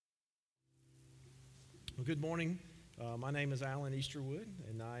Well, good morning. My name is Alan Easterwood,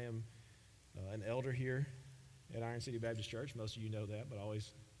 and I am an elder here at Iron City Baptist Church. Most of you know that, but I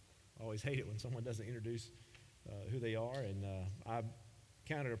always hate it when someone doesn't introduce who they are. And I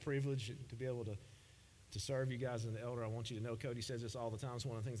count it a privilege to be able to serve you guys as an elder. I want you to know, Cody says this all the time. It's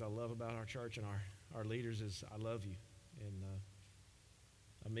one of the things I love about our church and our leaders is I love you. And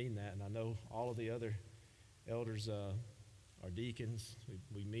I mean that. And I know all of the other elders, our deacons,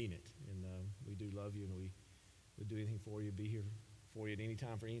 we mean it. And we do love you, and we would do anything for you, be here for you at any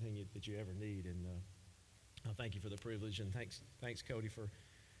time for anything that you ever need. And I thank you for the privilege, and thanks Cody, for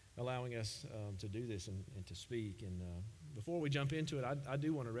allowing us to do this and to speak. And before we jump into it, I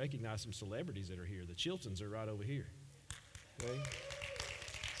do want to recognize some celebrities that are here. The Chiltons are right over here. Okay?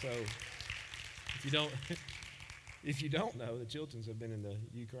 So if you don't know, the Chiltons have been in the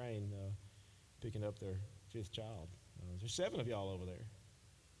Ukraine picking up their fifth child. There's 7 of y'all over there.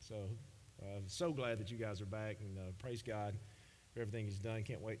 So I'm so glad that you guys are back, and praise God for everything He's done.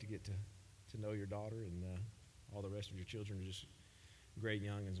 Can't wait to get to know your daughter, and all the rest of your children are just great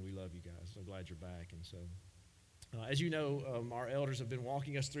youngins. We love you guys. So glad you're back. And so, as you know, our elders have been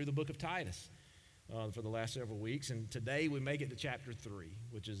walking us through the book of Titus for the last several weeks, and today we make it to chapter 3,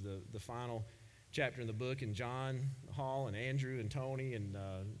 which is the final chapter in the book. And John Hall and Andrew and Tony and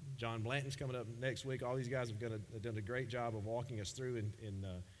John Blanton's coming up next week. All these guys have done a great job of walking us through and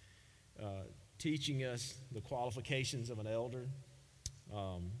teaching us the qualifications of an elder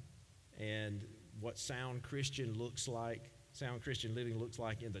and what sound Christian living looks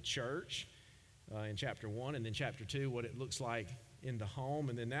like in the church in chapter 1, and then chapter 2, what it looks like in the home.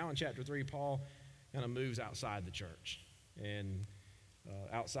 And then now in chapter 3, Paul kind of moves outside the church and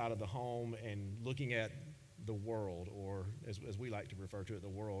outside of the home and looking at the world, or as we like to refer to it, the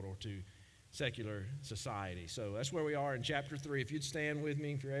world, or to secular society. So that's where we are in chapter 3. If you'd stand with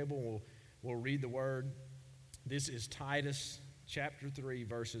me, if you're able, we'll read the word. This is Titus chapter 3,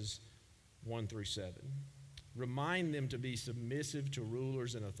 verses 1 through 7. Remind them to be submissive to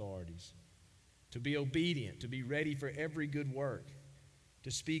rulers and authorities, to be obedient, to be ready for every good work,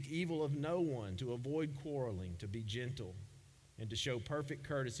 to speak evil of no one, to avoid quarreling, to be gentle, and to show perfect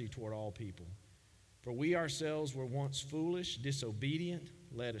courtesy toward all people. For we ourselves were once foolish, disobedient,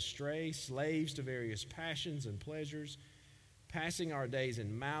 led astray, slaves to various passions and pleasures, passing our days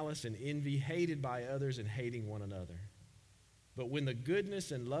in malice and envy, hated by others and hating one another. But when the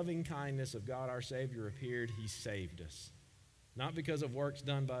goodness and loving kindness of God our Savior appeared, He saved us, not because of works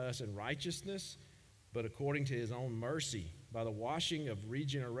done by us in righteousness, but according to His own mercy, by the washing of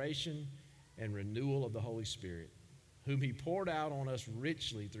regeneration and renewal of the Holy Spirit, whom He poured out on us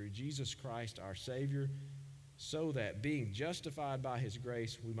richly through Jesus Christ our Savior, so that, being justified by His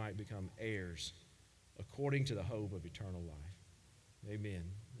grace, we might become heirs according to the hope of eternal life. Amen.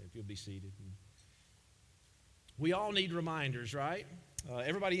 If you'll be seated. We all need reminders, right?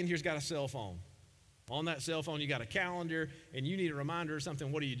 Everybody in here's got a cell phone. On that cell phone, you got a calendar, and you need a reminder or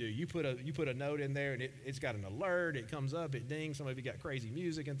something. What do? You put a note in there, and it's got an alert. It comes up. It dings. Some of you got crazy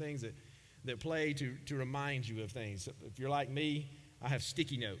music and things that play to remind you of things. If you're like me, I have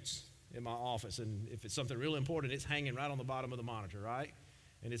sticky notes in my office, and if it's something real important, it's hanging right on the bottom of the monitor, right?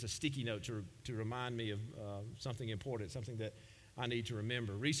 And it's a sticky note to remind me of something important, something that I need to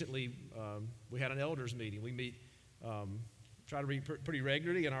remember. Recently, we had an elders meeting. We meet, try to meet pretty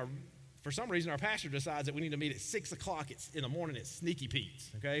regularly, and for some reason, our pastor decides that we need to meet at 6 o'clock in the morning at Sneaky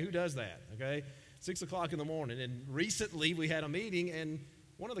Pete's, okay? Who does that, okay? 6 o'clock in the morning. And recently, we had a meeting, and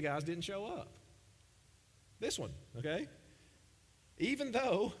one of the guys didn't show up. This one, okay? Even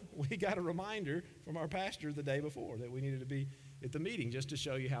though we got a reminder from our pastor the day before that we needed to be at the meeting, just to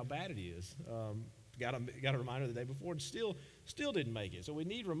show you how bad it is. Got a reminder the day before and still didn't make it. So we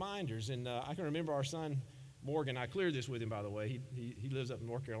need reminders. And I can remember our son, Morgan. I cleared this with him, by the way. He lives up in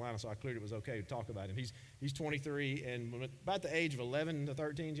North Carolina, so I cleared it was okay to talk about him. He's 23 and about the age of 11 to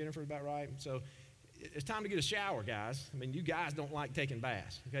 13, Jennifer, about right? So it's time to get a shower, guys. I mean, you guys don't like taking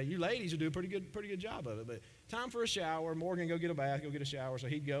baths, okay? You ladies will do a pretty good job of it, but time for a shower. Morgan, go get a bath, go get a shower. So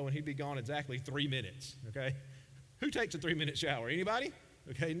he'd go, and he'd be gone exactly 3 minutes, okay? Who takes a 3-minute shower? Anybody?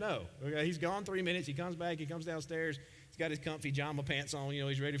 Okay, no. Okay, he's gone 3 minutes. He comes back. He comes downstairs. He's got his comfy Jamba pants on. You know,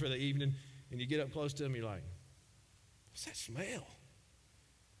 he's ready for the evening. And you get up close to him, you're like, what's that smell?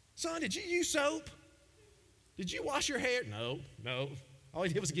 Son, did you use soap? Did you wash your hair? No. All he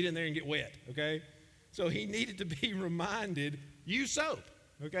did was get in there and get wet, okay? So he needed to be reminded, use soap,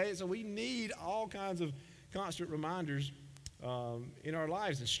 okay? So we need all kinds of constant reminders in our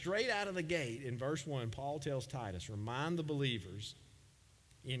lives. And straight out of the gate in verse 1, Paul tells Titus, remind the believers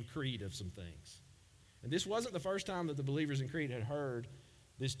in Crete of some things. And this wasn't the first time that the believers in Crete had heard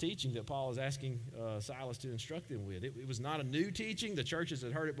this teaching that Paul is asking Silas to instruct them with. It was not a new teaching. The churches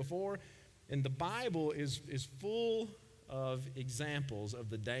had heard it before. And the Bible is full of examples of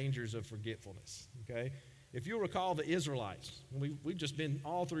the dangers of forgetfulness, okay? If you'll recall the Israelites, we've just been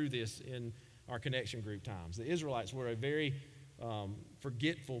all through this in our connection group times. The Israelites were a very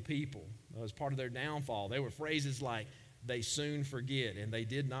forgetful people. As part of their downfall, they were phrases like, they soon forget, and they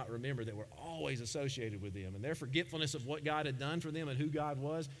did not remember, that were always associated with them. And their forgetfulness of what God had done for them and who God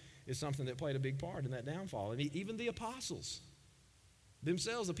was is something that played a big part in that downfall. And even the apostles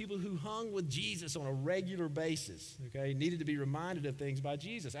themselves, the people who hung with Jesus on a regular basis, okay, needed to be reminded of things by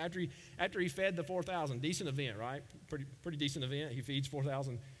Jesus. After he fed the 4,000, decent event, right? Pretty decent event. He feeds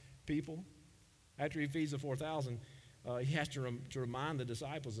 4,000 people. After he feeds the 4,000, he has to remind the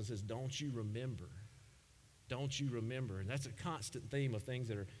disciples and says, don't you remember? Don't you remember? And that's a constant theme of things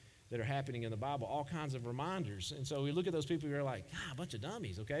that are happening in the Bible, all kinds of reminders. And so we look at those people who are like, a bunch of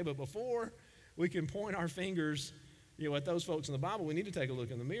dummies, okay? But before we can point our fingers, at those folks in the Bible, we need to take a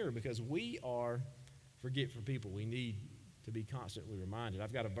look in the mirror, because we are forgetful people. We need to be constantly reminded.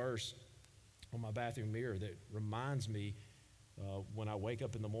 I've got a verse on my bathroom mirror that reminds me when I wake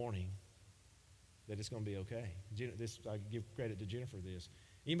up in the morning that it's going to be okay. I give credit to Jennifer this.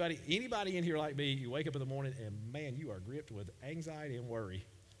 Anybody in here like me, you wake up in the morning and, man, you are gripped with anxiety and worry.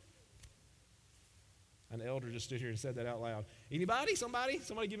 An elder just stood here and said that out loud. Anybody? Somebody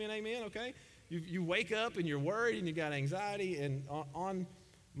give me an amen, okay? You wake up and you're worried and you got anxiety, and on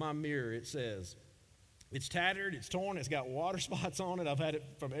my mirror it says, it's tattered, it's torn, it's got water spots on it. I've had it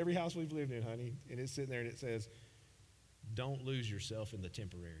from every house we've lived in, honey, and it's sitting there and it says, don't lose yourself in the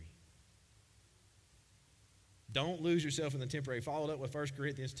temporary. Don't lose yourself in the temporary. Followed up with 1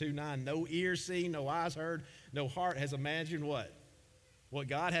 Corinthians 2:9. No ears seen, no eyes heard, no heart has imagined what? What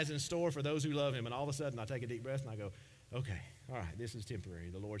God has in store for those who love him. And all of a sudden I take a deep breath and I go, okay, all right, this is temporary.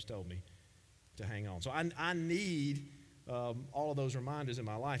 The Lord's told me to hang on. So I need all of those reminders in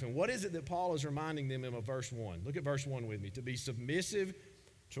my life. And what is it that Paul is reminding them of verse 1? Look at verse 1 with me. To be submissive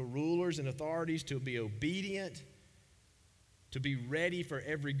to rulers and authorities, to be obedient, to be ready for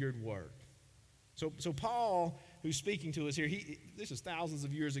every good work. So Paul, who's speaking to us here, this is thousands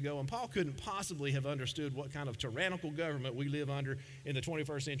of years ago, and Paul couldn't possibly have understood what kind of tyrannical government we live under in the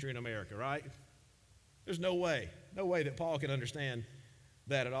 21st century in America, right? There's no way that Paul could understand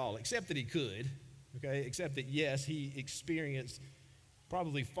that at all, except that he could, okay? Except that, yes, he experienced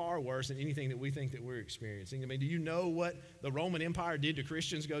probably far worse than anything that we think that we're experiencing. I mean, do you know what the Roman Empire did to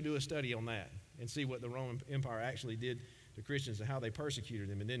Christians? Go do a study on that and see what the Roman Empire actually did to Christians and how they persecuted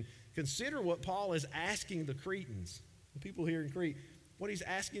them. And then consider what Paul is asking the Cretans, the people here in Crete, what he's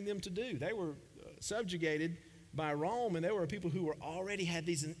asking them to do. They were subjugated by Rome, and they were people who already had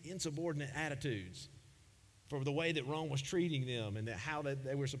these insubordinate attitudes for the way that Rome was treating them and how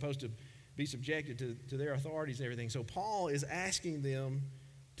they were supposed to be subjected to their authorities and everything. So Paul is asking them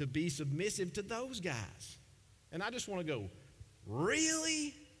to be submissive to those guys. And I just want to go,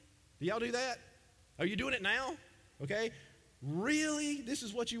 really? Do y'all do that? Are you doing it now? Okay? Really? This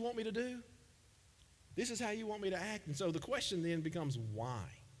is what you want me to do? This is how you want me to act? And so the question then becomes, why?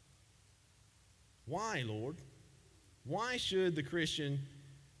 Why, Lord? Why should the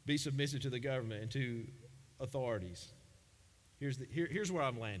be submissive to the government and to authorities? Here's where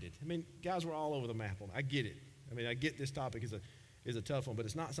I've landed. I mean, guys, we're all over the map on it. I get it. I mean, I get this topic is a tough one, but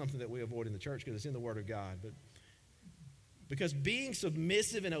it's not something that we avoid in the church because it's in the Word of God. But because being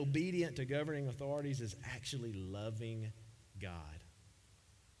submissive and obedient to governing authorities is actually loving God.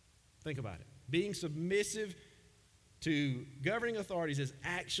 Think about it. Being submissive to governing authorities is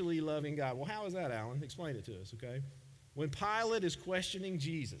actually loving God. Well, how is that, Alan? Explain it to us, okay? When Pilate is questioning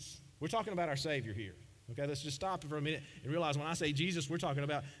Jesus, we're talking about our Savior here. Okay, let's just stop for a minute and realize when I say Jesus, we're talking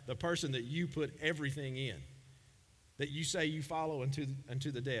about the person that you put everything in, that you say you follow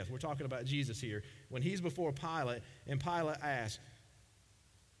unto the death. We're talking about Jesus here. When he's before Pilate, and Pilate asks,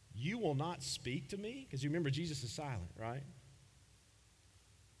 you will not speak to me? Because you remember Jesus is silent, right?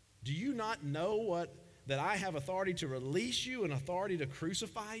 Do you not know that I have authority to release you and authority to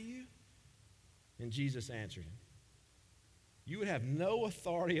crucify you? And Jesus answered him, you would have no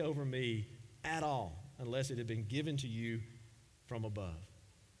authority over me at all unless it had been given to you from above.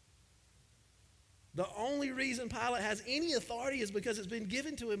 The only reason Pilate has any authority is because it's been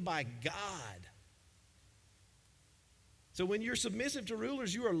given to him by God. So when you're submissive to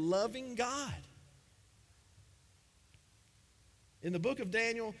rulers, you are loving God. In the book of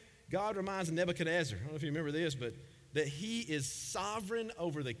Daniel, God reminds Nebuchadnezzar, I don't know if you remember this, but that he is sovereign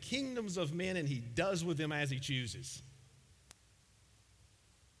over the kingdoms of men and he does with them as he chooses.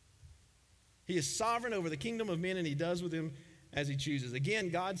 He is sovereign over the kingdom of men and he does with them as he chooses. Again,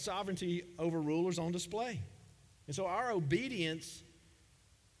 God's sovereignty over rulers on display. And so our obedience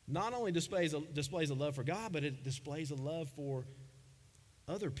not only displays a love for God, but it displays a love for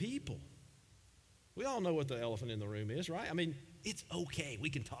other people. We all know what the elephant in the room is, right? I mean, it's okay. We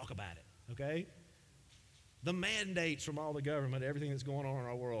can talk about it, okay? The mandates from all the government, everything that's going on in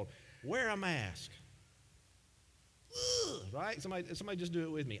our world. Wear a mask. Ugh, right? Somebody just do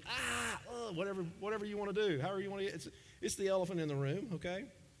it with me. Whatever you want to do, however you want to. It's the elephant in the room, okay?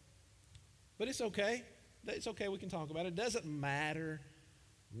 But it's okay. It's okay. We can talk about it. It doesn't matter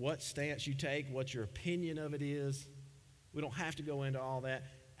what stance you take, what your opinion of it is. We don't have to go into all that.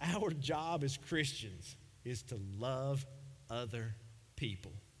 Our job as Christians is to love other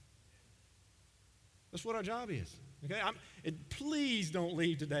people. That's what our job is. Okay, please don't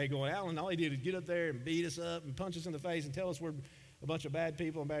leave today going, Alan, all he did is get up there and beat us up and punch us in the face and tell us we're a bunch of bad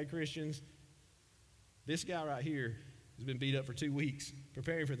people and bad Christians. This guy right here has been beat up for 2 weeks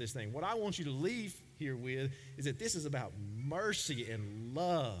preparing for this thing. What I want you to leave here with is that this is about mercy and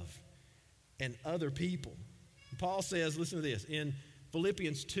love and other people. And Paul says, listen to this, in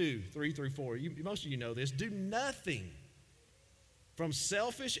Philippians 2, 3 through 4. Most of you know this. Do nothing from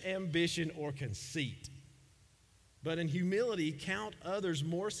selfish ambition or conceit, but in humility count others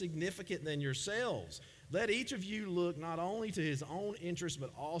more significant than yourselves. Let each of you look not only to his own interests, but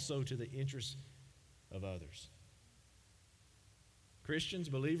also to the interests of others. Christians,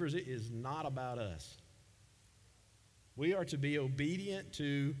 believers, it is not about us. We are to be obedient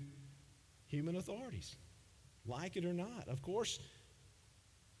to human authorities, like it or not. Of course,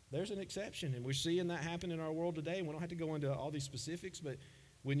 there's an exception, and we're seeing that happen in our world today. We don't have to go into all these specifics, but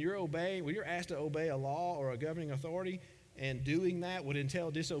when you're asked to obey a law or a governing authority, and doing that would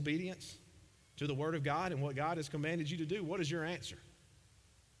entail disobedience to the Word of God and what God has commanded you to do, what is your answer?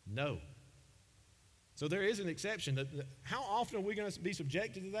 No. So there is an exception. How often are we going to be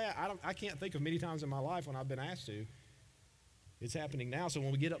subjected to that? I can't think of many times in my life when I've been asked to. It's happening now. So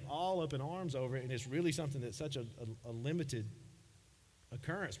when we get all up in arms over it, and it's really something that's such a limited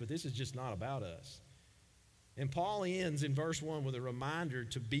occurrence, but this is just not about us. And Paul ends in verse 1 with a reminder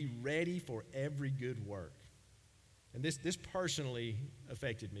to be ready for every good work. And this personally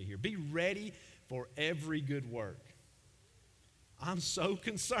affected me here. Be ready for every good work. I'm so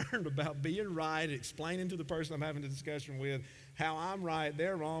concerned about being right, explaining to the person I'm having a discussion with how I'm right,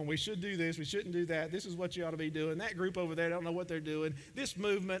 they're wrong, we should do this, we shouldn't do that, this is what you ought to be doing, that group over there don't know what they're doing, this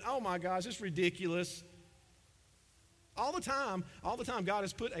movement, oh my gosh, it's ridiculous. All the time, God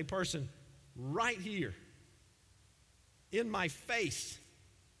has put a person right here in my face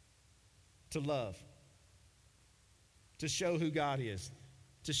to love, to show who God is,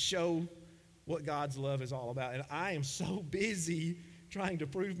 to show what God's love is all about. And I am so busy trying to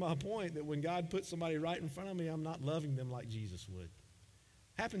prove my point that when God puts somebody right in front of me, I'm not loving them like Jesus would.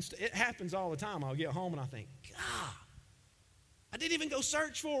 It happens all the time. I'll get home and I think, God, I didn't even go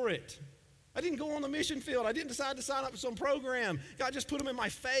search for it. I didn't go on the mission field. I didn't decide to sign up for some program. God just put them in my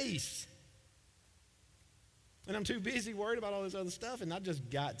face. And I'm too busy worried about all this other stuff, and I just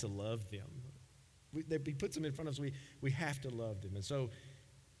got to love them. He puts them in front of us. We have to love them. And so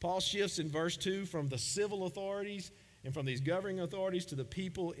Paul shifts in verse 2 from the civil authorities and from these governing authorities to the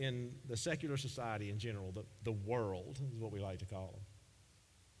people in the secular society in general, the world is what we like to call them.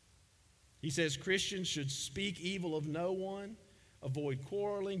 He says Christians should speak evil of no one, avoid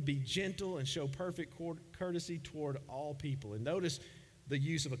quarreling, be gentle, and show perfect courtesy toward all people. And notice the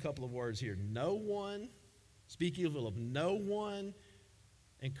use of a couple of words here. No one, speak evil of no one,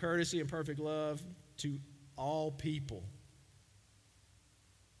 and courtesy and perfect love to all people.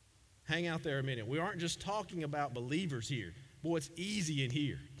 Hang out there a minute. We aren't just talking about believers here. Boy, it's easy in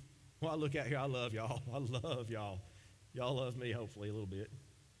here. Well, I look out here, I love y'all. I love y'all. Y'all love me, hopefully, a little bit.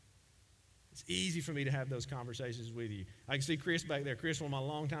 It's easy for me to have those conversations with you. I can see Chris back there. Chris, one of my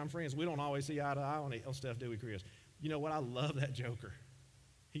longtime friends. We don't always see eye to eye on stuff, do we, Chris? You know what? I love that joker.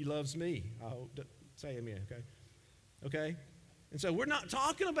 He loves me. I hope. Say amen, okay? Okay? And so we're not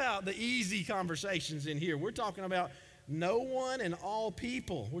talking about the easy conversations in here. We're talking about no one and all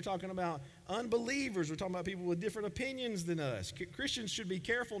people. We're talking about unbelievers. We're talking about people with different opinions than us. Christians should be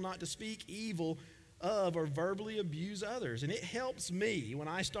careful not to speak evil of or verbally abuse others. And it helps me when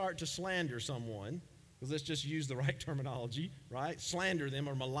I start to slander someone, because let's just use the right terminology, right? Slander them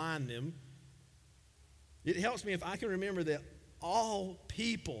or malign them. It helps me if I can remember that all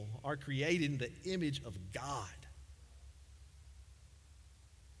people are created in the image of God.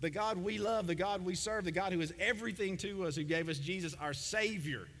 The God we love, the God we serve, the God who is everything to us, who gave us Jesus, our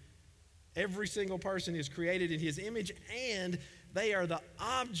Savior. Every single person is created in His image, and they are the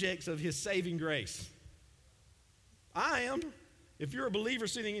objects of His saving grace. I am. If you're a believer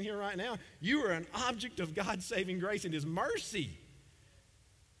sitting in here right now, you are an object of God's saving grace and His mercy.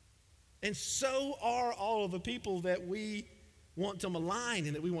 And so are all of the people that we want to malign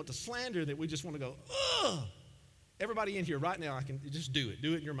and that we want to slander, that we just want to go, ugh. Everybody in here right now, I can just do it.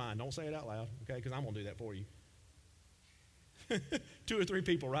 Do it in your mind. Don't say it out loud, okay? Because I'm going to do that for you. 2 or 3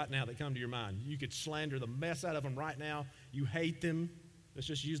 people right now that come to your mind. You could slander the mess out of them right now. You hate them. Let's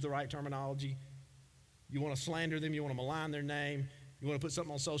just use the right terminology. You want to slander them. You want to malign their name. You want to put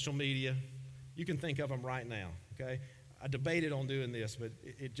something on social media. You can think of them right now, okay? I debated on doing this, but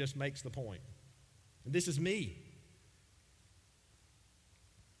it just makes the point. And this is me.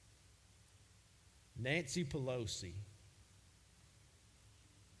 Nancy Pelosi.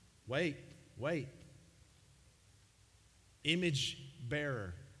 Wait. Image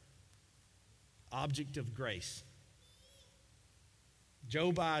bearer. Object of grace.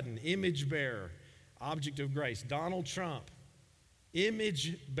 Joe Biden, image bearer. Object of grace. Donald Trump,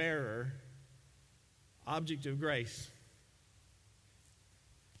 image bearer. Object of grace.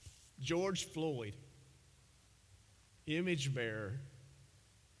 George Floyd, image bearer.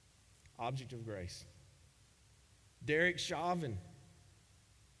 Object of grace. Derek Chauvin,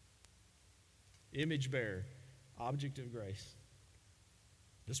 image bearer, object of grace.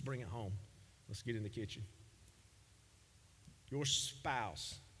 Let's bring it home. Let's get in the kitchen. Your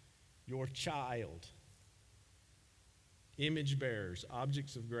spouse, your child, image bearers,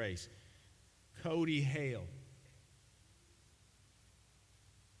 objects of grace. Cody Hale,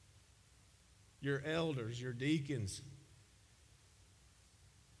 your elders, your deacons,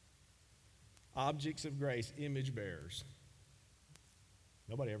 objects of grace, image bearers.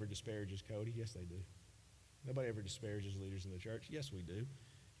 Nobody ever disparages Cody. Yes, they do. Nobody ever disparages leaders in the church. Yes, we do.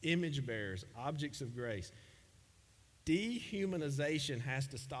 Image bearers, objects of grace. Dehumanization has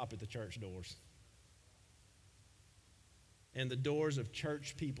to stop at the church doors and the doors of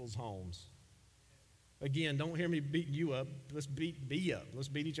church people's homes. Again, don't hear me beating you up. Let's beat up. Let's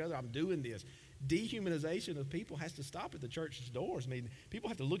beat each other. I'm doing this. Dehumanization of people has to stop at the church's doors. I mean, people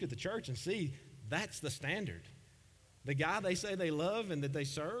have to look at the church and see that's the standard. The guy they say they love and that they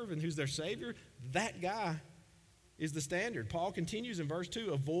serve and who's their Savior, that guy is the standard. Paul continues in verse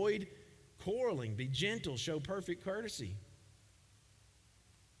 2, avoid quarreling, be gentle, show perfect courtesy.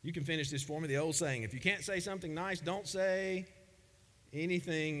 You can finish this for me, the old saying, if you can't say something nice, don't say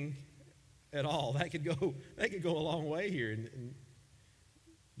anything at all. That could go a long way here. And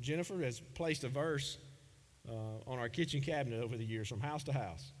Jennifer has placed a verse on our kitchen cabinet over the years from house to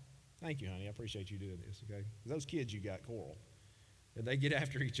house. Thank you, honey. I appreciate you doing this, okay? Those kids you got quarrel, and they get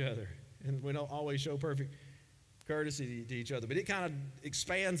after each other, and we don't always show perfect courtesy to each other. But it kind of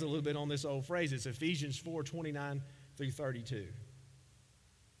expands a little bit on this old phrase. It's Ephesians 4:29 through 32.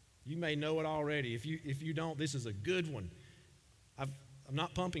 You may know it already. If you don't, this is a good one. I'm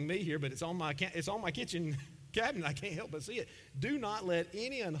not pumping me here, but it's on my kitchen cabinet. I can't help but see it. Do not let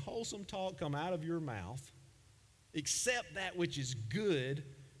any unwholesome talk come out of your mouth, except that which is good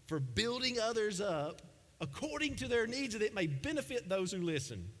for building others up according to their needs, that it may benefit those who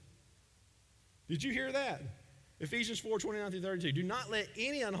listen. Did you hear that? Ephesians 4:29 through 32. Do not let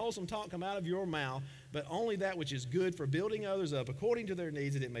any unwholesome talk come out of your mouth, but only that which is good for building others up according to their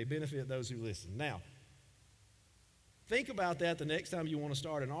needs, that it may benefit those who listen. Now, think about that the next time you want to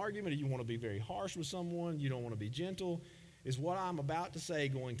start an argument or you want to be very harsh with someone, you don't want to be gentle. Is what I'm about to say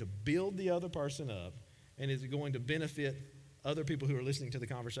going to build the other person up, and is it going to benefit other people who are listening to the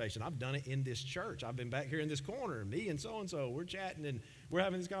conversation? I've done it in this church. I've been back here in this corner, me and so-and-so, we're chatting and we're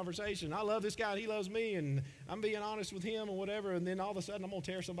having this conversation. I love this guy and he loves me and I'm being honest with him and whatever, and then all of a sudden I'm going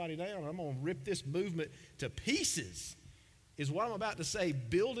to tear somebody down and I'm going to rip this movement to pieces. Is what I'm about to say,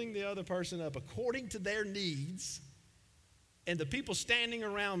 building the other person up according to their needs, and the people standing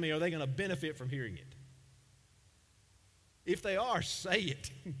around me, are they going to benefit from hearing it? If they are, say it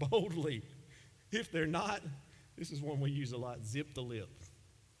boldly. If they're not, this is one we use a lot, zip the lip.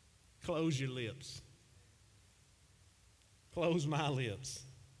 Close your lips. Close my lips.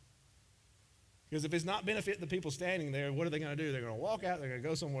 Because if it's not benefiting the people standing there, what are they going to do? They're going to walk out, they're going to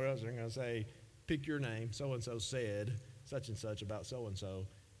go somewhere else, they're going to say, pick your name, so-and-so said such and such about so-and-so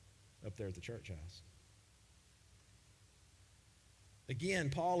up there at the church house. Again,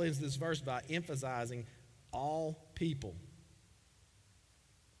 Paul ends this verse by emphasizing all people.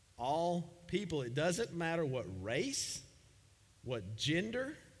 All people. It doesn't matter what race, what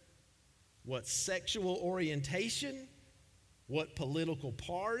gender, what sexual orientation, what political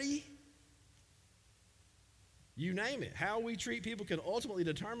party, you name it. How we treat people can ultimately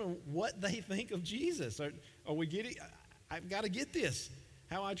determine what they think of Jesus. Are we getting? I've got to get this.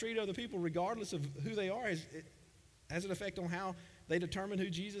 How I treat other people, regardless of who they are, has an effect on how they determine who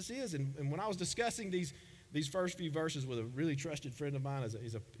Jesus is. And when I was discussing these first few verses with a really trusted friend of mine,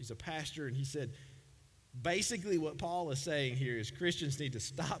 he's a pastor, and he said, basically what Paul is saying here is Christians need to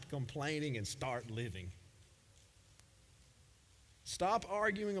stop complaining and start living. Stop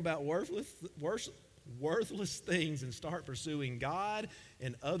arguing about worthless things and start pursuing God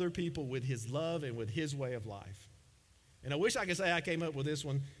and other people with his love and with his way of life. And I wish I could say I came up with this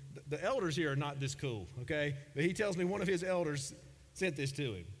one. The elders here are not this cool, okay? But he tells me one of his elders sent this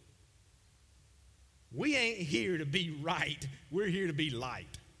to him. We ain't here to be right. We're here to be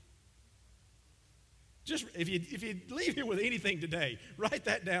light. Just if you leave here with anything today, write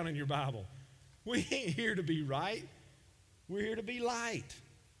that down in your Bible. We ain't here to be right. We're here to be light.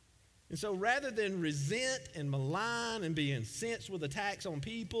 And so rather than resent and malign and be incensed with attacks on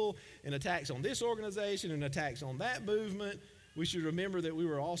people and attacks on this organization and attacks on that movement, we should remember that we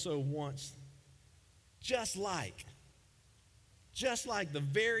were also once just like the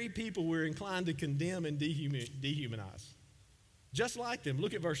very people we're inclined to condemn and dehumanize. Just like them.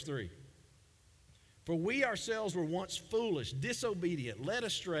 Look at verse 3. For we ourselves were once foolish, disobedient, led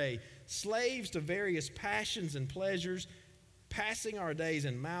astray, slaves to various passions and pleasures, passing our days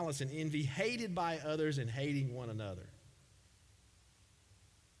in malice and envy, hated by others and hating one another.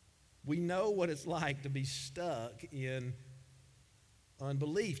 We know what it's like to be stuck in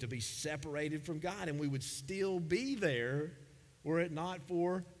unbelief, to be separated from God, and we would still be there were it not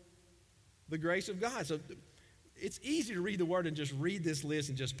for the grace of God. So it's easy to read the word and just read this list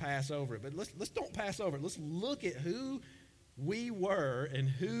and just pass over it, but let's don't pass over it. Let's look at who we were and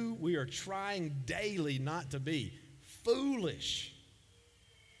who we are trying daily not to be. Foolish,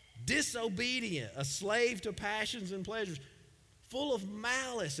 disobedient, a slave to passions and pleasures, full of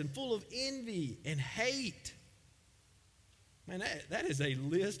malice and full of envy and hate. Man, that is a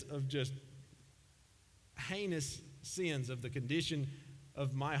list of just heinous sins of the condition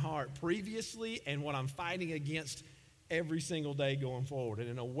of my heart previously and what I'm fighting against every single day going forward. And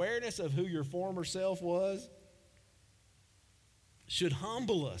an awareness of who your former self was should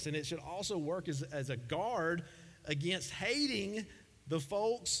humble us, and it should also work as a guard against hating the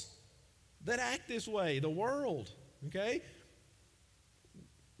folks that act this way, the world, okay?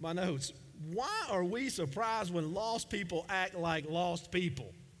 My notes, why are we surprised when lost people act like lost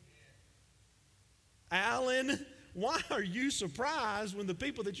people? Alan, why are you surprised when the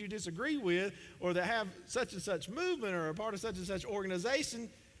people that you disagree with or that have such and such movement or are part of such and such organization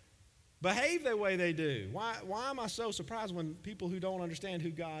behave the way they do? Why am I so surprised when people who don't understand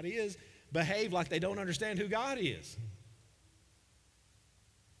who God is behave like they don't understand who God is?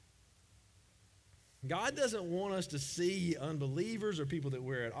 God doesn't want us to see unbelievers or people that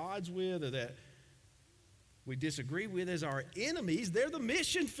we're at odds with or that we disagree with as our enemies. They're the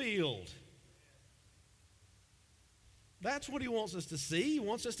mission field. That's what he wants us to see. He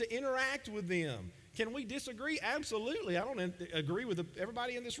wants us to interact with them. Can we disagree? Absolutely. I don't agree with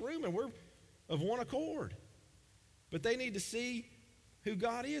everybody in this room, and we're of one accord. But they need to see who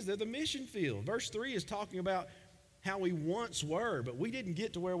God is. They're the mission field. Verse 3 is talking about how we once were, but we didn't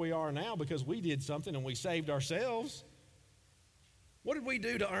get to where we are now because we did something and we saved ourselves. What did we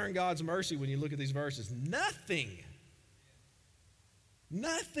do to earn God's mercy when you look at these verses? Nothing.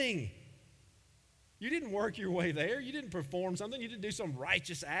 Nothing. You didn't work your way there. You didn't perform something. You didn't do some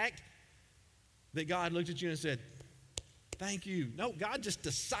righteous act that God looked at you and said, thank you. No, God just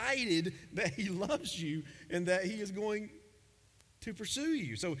decided that he loves you and that he is going to pursue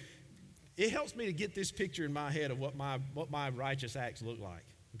you. So it helps me to get this picture in my head of what my righteous acts look like,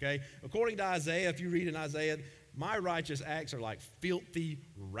 okay? According to Isaiah, if you read in Isaiah, my righteous acts are like filthy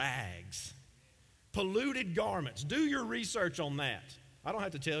rags, polluted garments. Do your research on that. I don't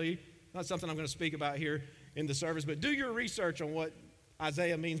have to tell you. Not something I'm going to speak about here in the service, but do your research on what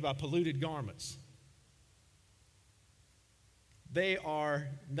Isaiah means by polluted garments. They are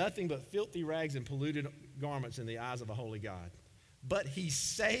nothing but filthy rags and polluted garments in the eyes of a holy God. But he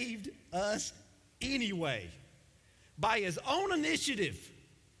saved us anyway by his own initiative.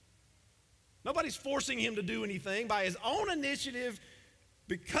 Nobody's forcing him to do anything. By his own initiative,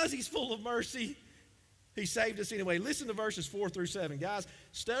 because he's full of mercy, he saved us anyway. Listen to verses 4 through 7. Guys,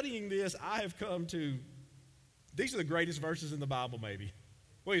 studying this, I have come to, these are the greatest verses in the Bible maybe.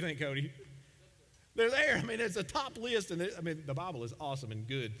 What do you think, Cody? They're there. I mean, it's a top list. And the Bible is awesome and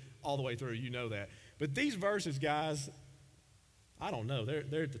good all the way through. You know that. But these verses, guys, I don't know.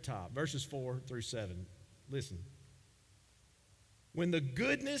 They're at the top. Verses 4 through 7. Listen. When the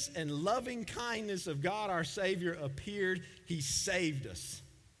goodness and loving kindness of God our Savior appeared, he saved us.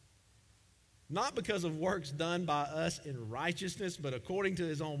 Not because of works done by us in righteousness, but according to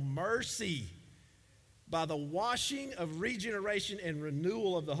his own mercy, by the washing of regeneration and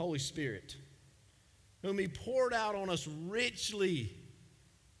renewal of the Holy Spirit, whom he poured out on us richly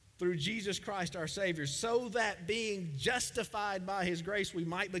through Jesus Christ our Savior, so that being justified by his grace, we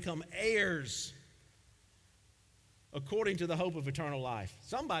might become heirs according to the hope of eternal life.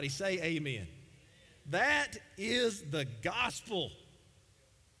 Somebody say amen. That is the gospel.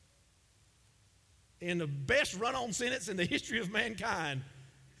 In the best run-on sentence in the history of mankind,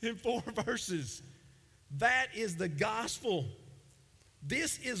 in 4 verses. That is the gospel.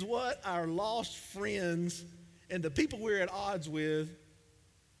 This is what our lost friends and the people we're at odds with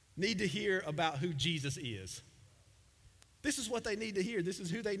need to hear about who Jesus is. This is what they need to hear. This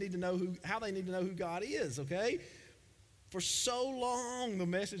is who they need to know, how they need to know who God is, okay? For so long, the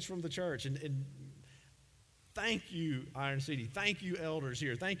message from the church, and thank you, Iron City. Thank you, elders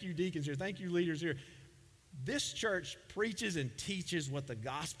here. Thank you, deacons here. Thank you, leaders here. This church preaches and teaches what the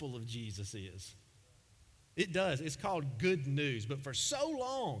gospel of Jesus is. It does. It's called good news. But for so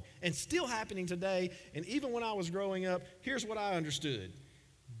long, and still happening today, and even when I was growing up, here's what I understood.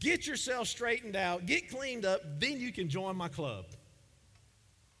 Get yourself straightened out, get cleaned up, then you can join my club.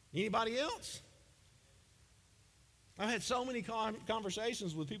 Anybody else? I've had so many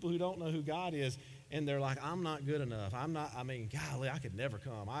conversations with people who don't know who God is, and they're like, I'm not good enough. Golly, I could never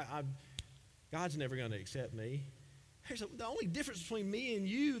come. God's never going to accept me. The only difference between me and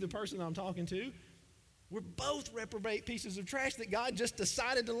you, the person I'm talking to, we're both reprobate pieces of trash that God just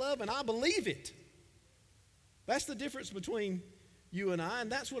decided to love, and I believe it. That's the difference between you and I, and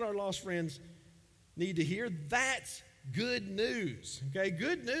that's what our lost friends need to hear. That's good news, okay?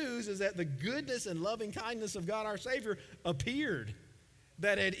 Good news is that the goodness and loving kindness of God our Savior appeared,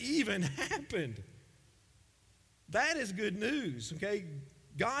 that had even happened. That is good news, okay?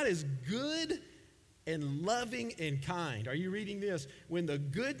 God is good and loving and kind. Are you reading this? When the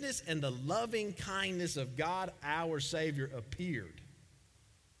goodness and the loving kindness of God our Savior appeared,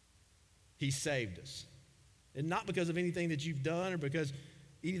 he saved us. And not because of anything that you've done or because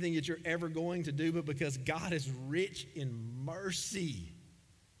anything that you're ever going to do, but because God is rich in mercy.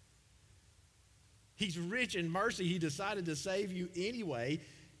 He's rich in mercy. He decided to save you anyway,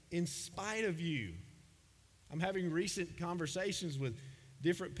 in spite of you. I'm having recent conversations with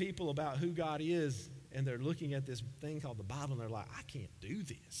different people about who God is, and they're looking at this thing called the Bible, and they're like, I can't do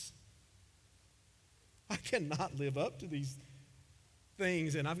this. I cannot live up to these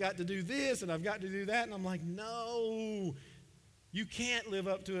things, and I've got to do this, and I've got to do that. And I'm like, no, you can't live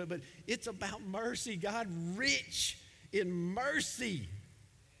up to it. But it's about mercy. God, rich in mercy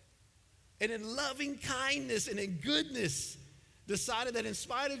and in loving kindness and in goodness, decided that in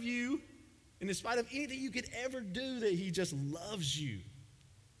spite of you and in spite of anything you could ever do, that he just loves you.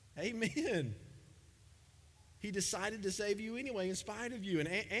 Amen. He decided to save you anyway in spite of you. And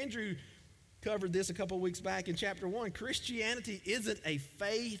Andrew covered this a couple weeks back in chapter 1. Christianity isn't a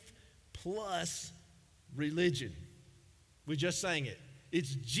faith plus religion. We just sang it.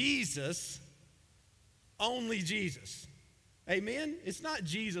 It's Jesus, only Jesus. Amen? It's not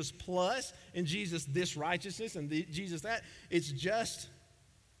Jesus plus and Jesus this righteousness and Jesus that. It's just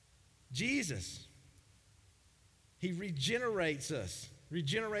Jesus. He regenerates us.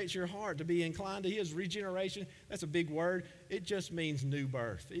 Regenerates your heart to be inclined to his. Regeneration, that's a big word. It just means new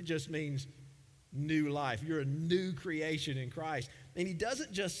birth. It just means new life. You're a new creation in Christ. And he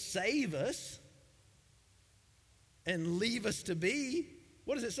doesn't just save us and leave us to be.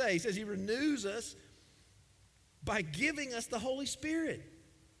 What does it say? He says he renews us by giving us the Holy Spirit.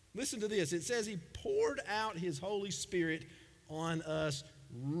 Listen to this. It says he poured out his Holy Spirit on us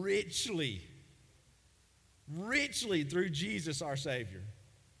richly. Richly through Jesus our Savior.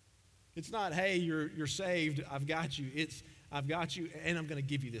 It's not, hey, you're saved, I've got you. It's, I've got you, and I'm going to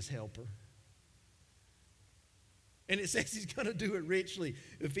give you this helper. And it says he's going to do it richly.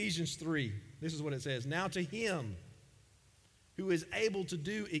 Ephesians 3, this is what it says. Now to him who is able to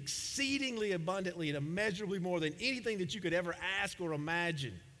do exceedingly abundantly and immeasurably more than anything that you could ever ask or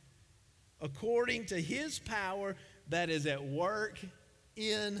imagine, according to his power that is at work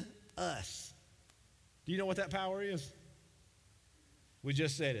in us. Do you know what that power is? We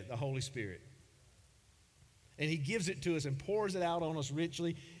just said it, the Holy Spirit. And he gives it to us and pours it out on us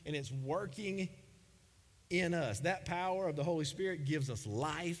richly, and it's working in us. That power of the Holy Spirit gives us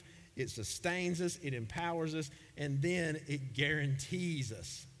life, it sustains us, it empowers us, and then it guarantees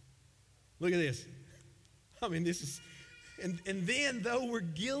us. Look at this. I mean, this is, and then though we're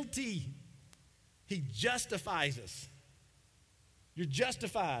guilty, he justifies us. You're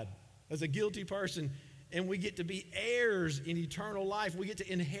justified as a guilty person, and we get to be heirs in eternal life. We get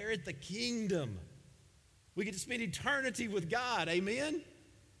to inherit the kingdom. We get to spend eternity with God. Amen?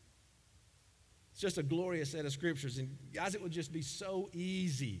 just a glorious set of scriptures. And guys, it would just be so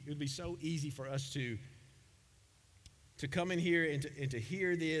easy. It would be so easy for us to come in here and to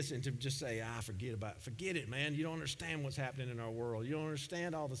hear this and to just say, forget it, man. You don't understand what's happening in our world. You don't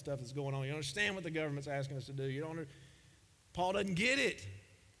understand all the stuff that's going on. You don't understand what the government's asking us to do. Paul doesn't get it.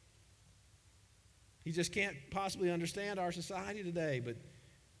 He just can't possibly understand our society today. But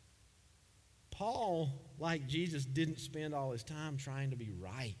Paul, like Jesus, didn't spend all his time trying to be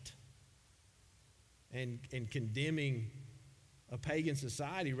right and condemning a pagan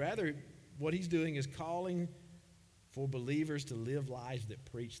society. Rather, what he's doing is calling for believers to live lives that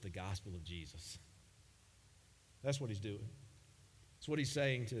preach the gospel of Jesus. That's what he's doing. That's what he's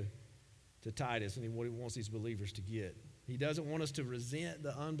saying to Titus and what he wants these believers to get. He doesn't want us to resent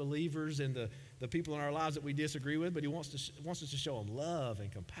the unbelievers and the people in our lives that we disagree with, but he wants us to show them love and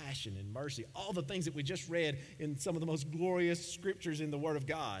compassion and mercy, all the things that we just read in some of the most glorious scriptures in the Word of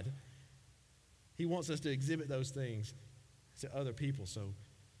God. He wants us to exhibit those things to other people. So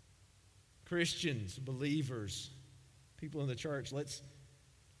Christians, believers, people in the church, let's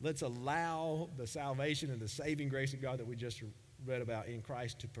allow the salvation and the saving grace of God that we just read about in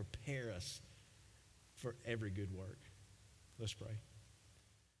Christ to prepare us for every good work. Let's pray.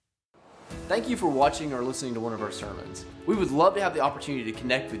 Thank you for watching or listening to one of our sermons. We would love to have the opportunity to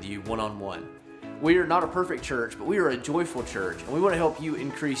connect with you one-on-one. We are not a perfect church, but we are a joyful church, and we want to help you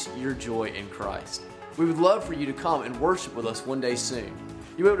increase your joy in Christ. We would love for you to come and worship with us one day soon.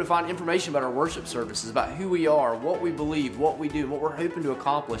 You'll be able to find information about our worship services, about who we are, what we believe, what we do, and what we're hoping to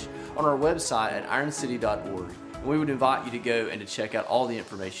accomplish on our website at ironcity.org. And we would invite you to go and to check out all the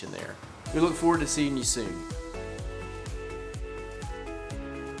information there. We look forward to seeing you soon.